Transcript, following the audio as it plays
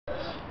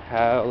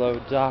Hello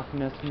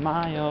darkness,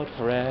 my old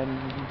friend.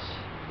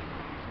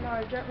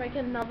 No, don't make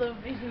another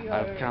video.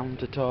 I've come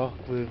to talk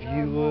with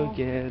you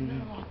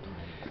again. No,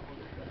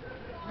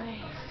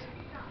 please.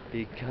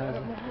 Because...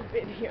 No more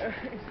videos.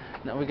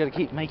 No, we gotta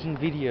keep making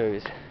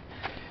videos.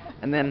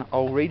 And then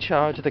I'll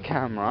recharge the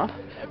camera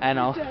and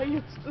I'll... Every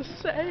day it's the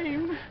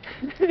same.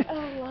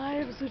 Our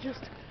lives are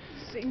just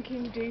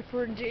sinking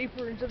deeper and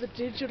deeper into the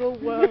digital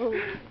world.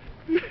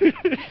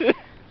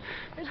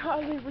 It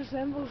hardly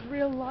resembles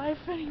real life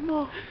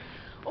anymore.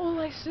 All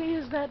I see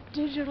is that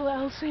digital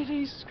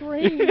LCD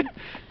screen.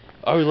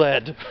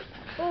 OLED.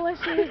 All I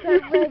see is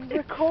that red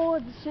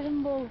record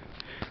symbol.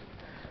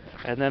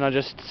 And then I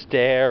just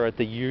stare at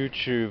the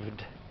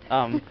YouTube,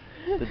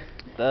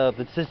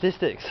 the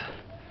statistics.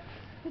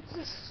 It's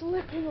just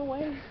slipping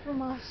away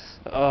from us,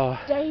 Oh,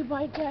 day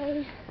by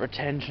day.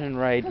 retention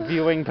rate,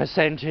 viewing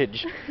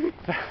percentage,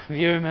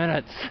 view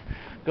minutes.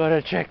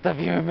 Gotta check the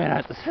view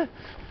minutes.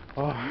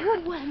 Oh.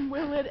 When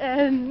will it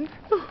end?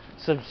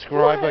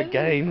 Subscriber When?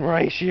 gain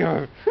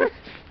ratio.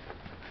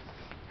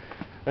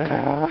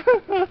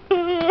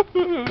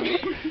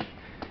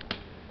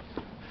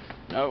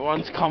 No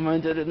one's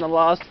commented in the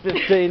last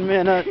 15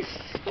 minutes.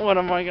 What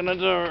am I gonna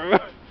do?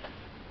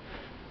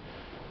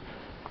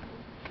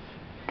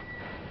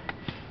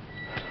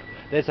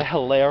 There's a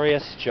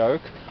hilarious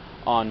joke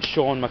on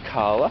Sean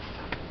McAuliffe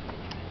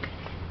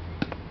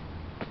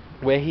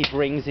where he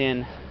brings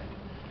in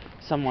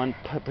someone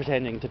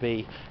pretending to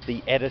be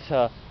the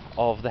editor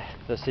of the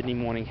Sydney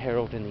Morning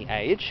Herald and the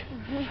Age,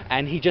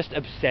 and he just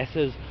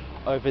obsesses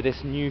over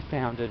this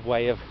new-founded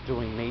way of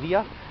doing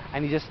media,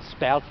 and he just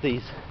spouts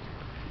these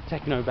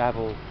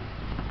technobabble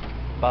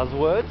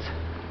buzzwords.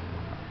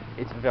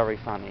 It's very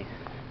funny.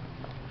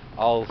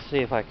 I'll see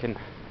if I can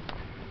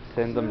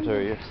send them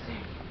to you.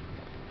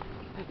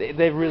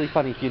 They're really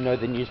funny if you know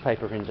the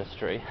newspaper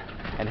industry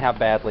and how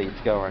badly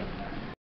it's going.